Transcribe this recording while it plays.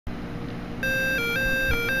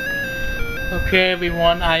Okay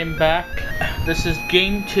everyone, I am back. This is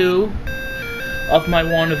game 2 of my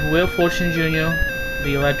one of Wheel of Fortune Jr.,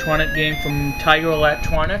 the electronic game from Tiger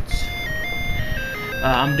Electronics.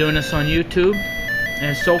 I'm doing this on YouTube,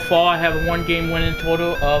 and so far I have a one game winning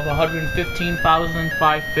total of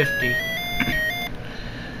 115,550.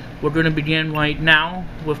 We're going to begin right now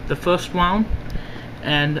with the first round,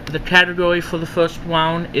 and the category for the first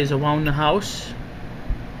round is around the house.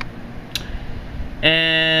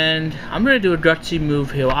 And I'm going to do a gutsy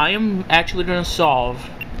move here. I am actually going to solve.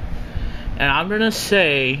 And I'm going to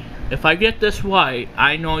say, if I get this right,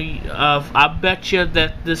 I know, I bet you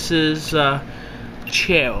that this is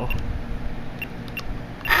chair.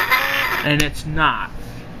 And it's not.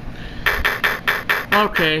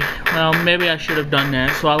 Okay, well, maybe I should have done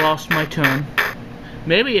that, so I lost my turn.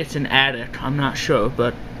 Maybe it's an attic, I'm not sure,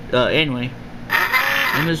 but anyway.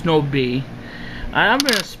 And there's no B. I'm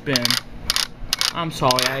going to spin. I'm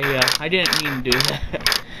sorry, I didn't mean to do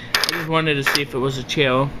that. I just wanted to see if it was a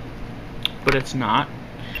chair, but it's not.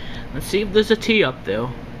 Let's see if there's a T up there.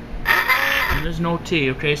 And there's no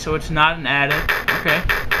T, okay, so it's not an attic. Okay.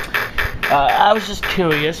 I was just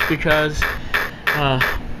curious because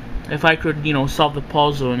if I could, you know, solve the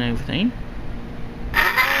puzzle and everything.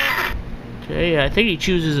 Okay, I think he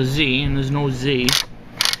chooses a Z, and there's no Z.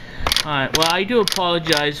 Alright, well, I do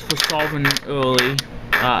apologize for solving early.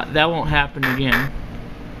 That won't happen again.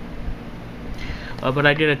 But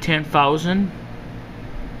I did a 10,000.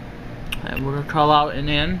 And we're going to call out an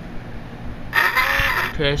N.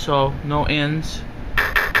 Okay, so no N's.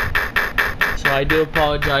 So I do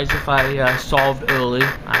apologize if I solved early.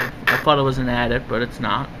 I thought it was an attic, but it's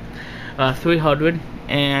not. 300.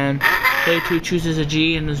 And player 2 chooses a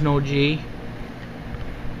G, and there's no G.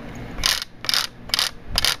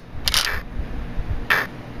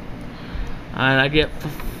 And I get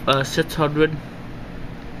 600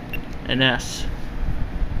 and S.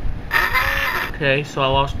 Okay, so I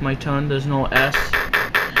lost my turn. There's no S.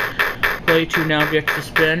 Player 2 now gets to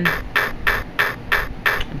spin.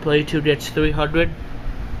 And player 2 gets 300.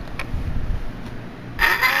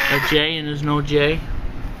 A J, and there's no J.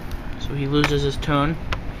 So he loses his turn.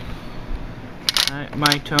 Alright,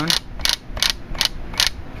 my turn.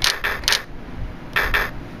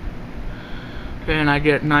 Okay, and I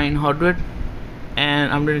get 900.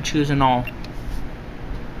 And I'm going to choose an all.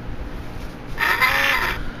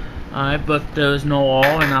 Alright, but there's no all,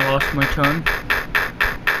 and I lost my turn.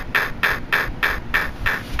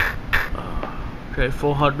 Okay,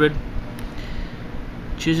 400.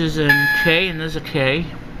 Chooses an K, and there's a K.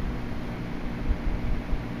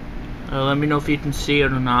 Let me know if you can see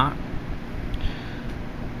it or not.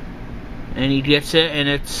 And he gets it, and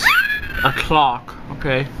it's a clock.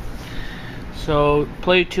 Okay. So,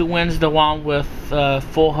 player 2 wins the round with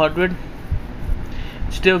 400.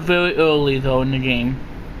 Still very early, though, in the game.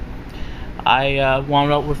 I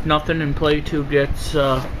wound up with nothing, and player 2 gets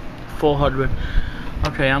 400.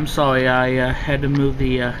 Okay, I'm sorry, I had to move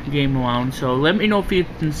the game around. So, let me know if you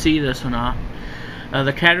can see this or not.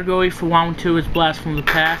 The category for round 2 is Blast from the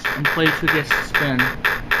Past, and player 2 gets to spin.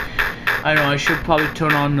 I know, I should probably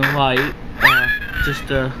turn on the light, just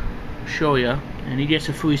to show you. And he gets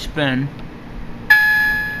a free spin.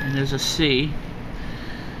 And there's a C.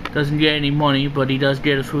 Doesn't get any money, but he does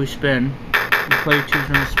get a free spin. And player 2's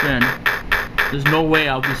gonna spin. There's no way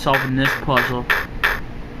I'll be solving this puzzle.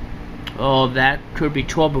 Oh, that could be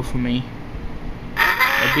trouble for me.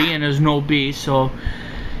 A B, and there's no B, so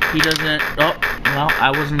he doesn't. Oh, well, I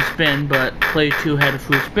wasn't spin, but player 2 had a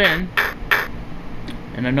free spin.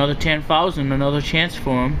 And another 10,000, another chance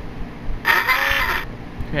for him.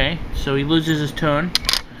 Okay, so he loses his turn.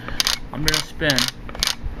 I'm gonna spin.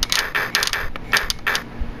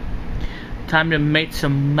 Time to make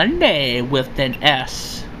some money with an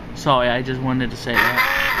S. Sorry, I just wanted to say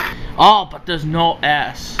that. Oh, but there's no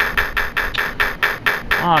S.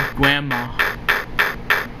 Oh, grandma.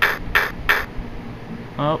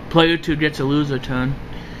 Oh, player 2 gets a loser turn.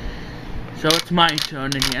 So it's my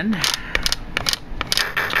turn again.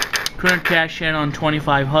 Couldn't cash in on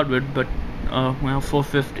 2,500, but, well,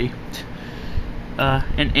 450.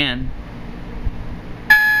 An N.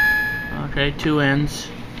 Okay, 2 N's.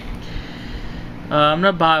 I'm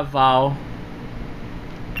gonna buy a vowel.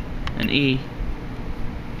 An E.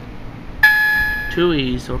 2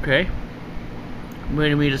 E's, okay.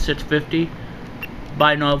 Bringing me to 650.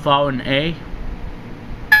 Buy another vowel, an A.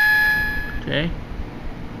 Okay.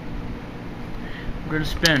 I'm gonna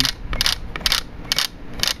spin.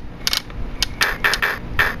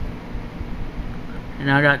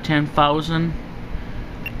 And I got 10,000.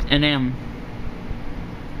 An M.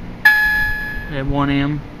 Okay, 1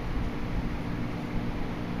 M.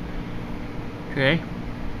 Okay.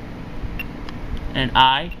 An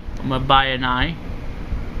I. I'm gonna buy an I.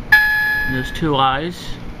 And there's two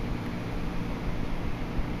I's.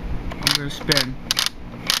 I'm gonna spin.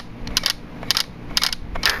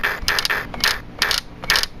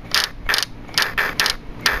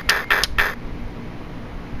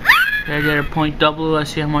 Okay, I get a point double.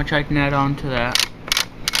 Let's see how much I can add on to that.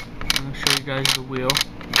 I'll show you guys the wheel.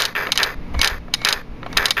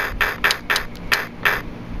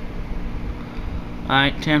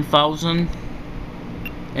 Alright, 10,000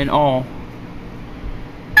 in all.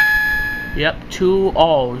 Yep, 2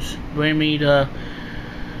 alls. Bring me to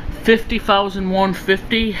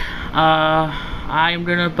 50,150. I'm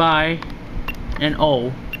gonna buy an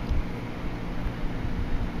O.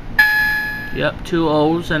 Yep, 2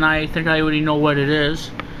 O's, and I think I already know what it is.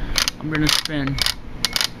 I'm gonna spin.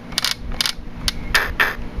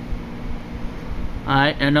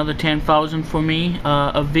 Alright, another 10,000 for me.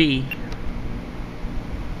 A V.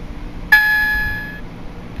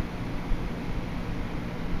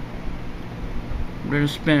 I'm gonna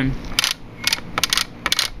spin.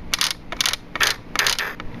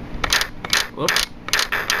 Whoops.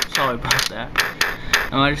 Sorry about that.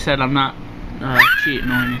 Like I said, I'm not cheating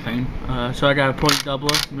or anything. So I got a point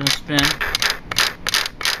doubler. I'm gonna spin.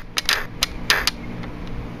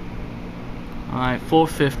 Alright,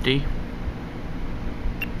 450.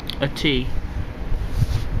 A T.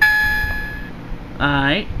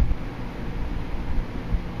 Alright.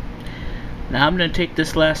 Now I'm gonna take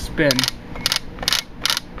this last spin.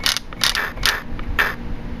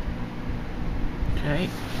 Okay.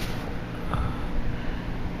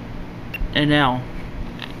 An L.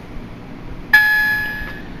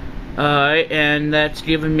 Alright, and that's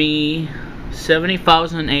giving me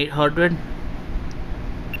 70,800.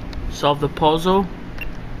 Solve the puzzle.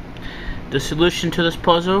 The solution to this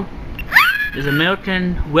puzzle is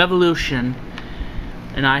American Revolution,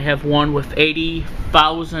 and I have one with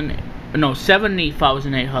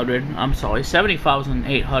 70,800. I'm sorry,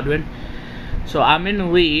 70,800. So I'm in the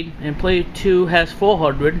lead, and player 2 has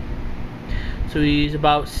 400. So he's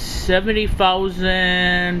about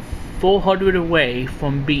 70,400 away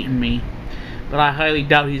from beating me. But I highly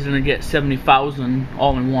doubt he's going to get 70,000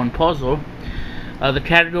 all in one puzzle. The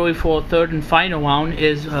category for third and final round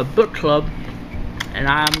is book club, and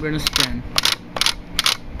I'm going to spin.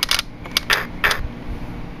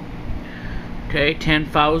 Okay,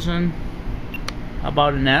 10,000. How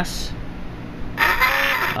about an S?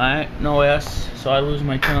 Alright, no S, so I lose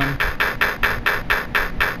my turn.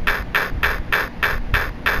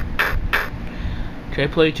 Okay,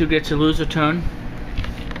 player 2 gets a loser turn.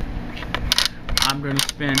 I'm gonna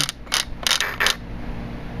spin.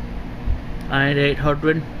 Alright,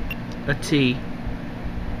 800. A T.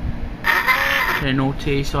 Okay, no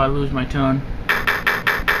T, so I lose my turn.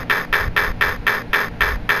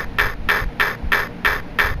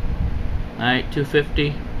 Alright,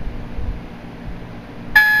 250.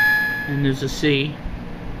 And there's a C.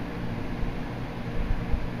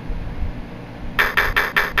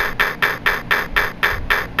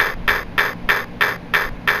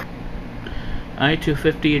 Alright,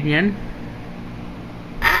 250 again.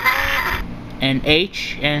 And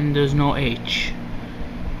H, and there's no H.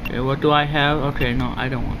 Okay, what do I have? Okay, no, I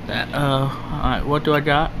don't want that. Alright, what do I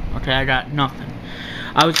got? Okay, I got nothing.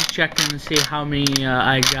 I was just checking to see how many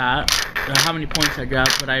I got, how many points I got,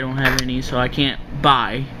 but I don't have any, so I can't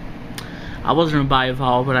buy. I was gonna buy a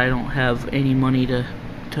vowel, but I don't have any money to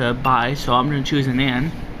buy, so I'm gonna choose an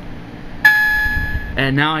N.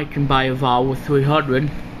 And now I can buy a vowel with 300.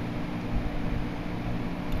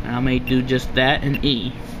 And I may do just that, an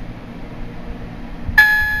E.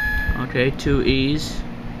 Okay, 2 E's.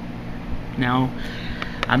 Now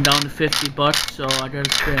I'm down to 50 bucks, so I gotta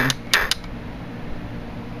spin.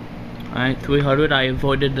 Alright, 300. I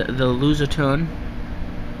avoided the loser turn.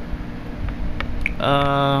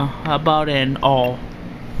 How about an all?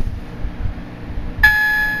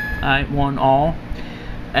 Alright, 1 all.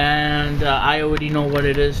 And I already know what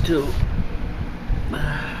it is too.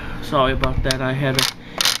 Sorry about that. I had to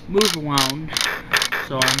move around,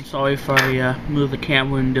 so I'm sorry if I move the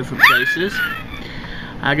camera in different places.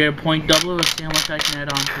 I get a point double. Let's see how much I can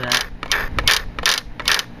add on to that.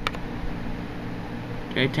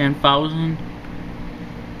 Okay, 10,000.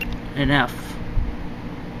 An F.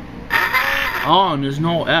 Oh, and there's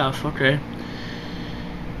no F. Okay,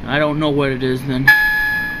 I don't know what it is then.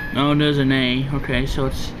 No, there's an A. Okay, so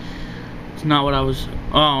it's not what I was.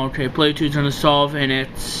 Oh, okay. Player 2's gonna solve, and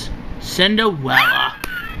it's Cinderella.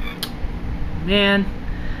 Man,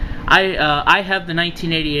 I have the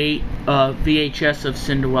 1988 VHS of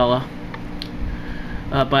Cinderella.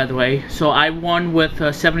 by the way. So I won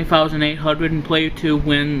with 70,800, and player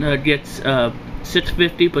 2 gets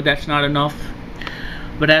 650, but that's not enough.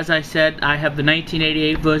 But as I said, I have the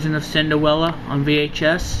 1988 version of Cinderella on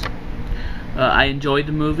VHS. I enjoyed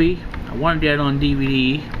the movie. I wanted it on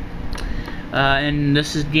DVD. And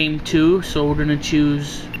this is game 2, so we're gonna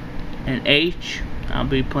choose an H. I'll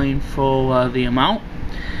be playing for the amount.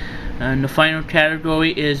 And the final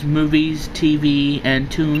category is movies, TV,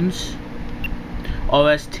 and tunes.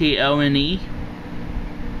 OSTLNE.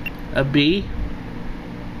 A B.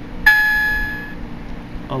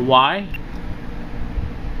 A Y.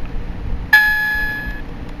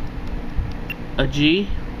 A G.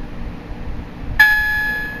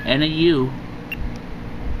 And a U.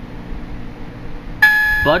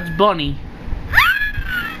 Bugs Bunny.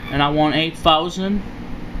 And I want 8,000.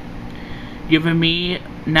 Giving me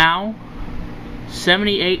now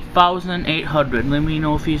 78,800. Let me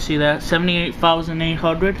know if you see that.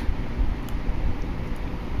 78,800.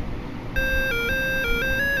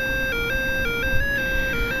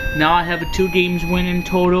 Now I have a 2 games winning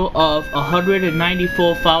total of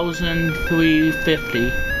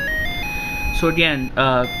 194,350. So again,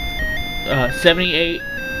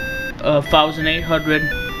 78,800,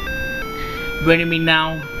 bringing me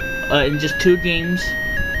now in just 2 games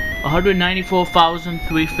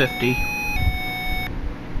 194,350.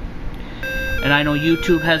 And I know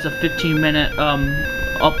YouTube has a 15-minute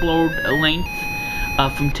upload length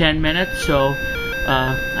from 10 minutes, so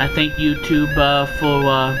I thank YouTube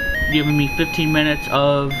for giving me 15 minutes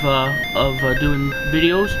of doing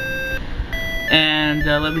videos. And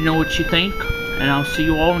let me know what you think, and I'll see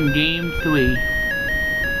you all in game 3.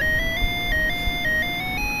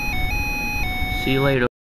 See you later.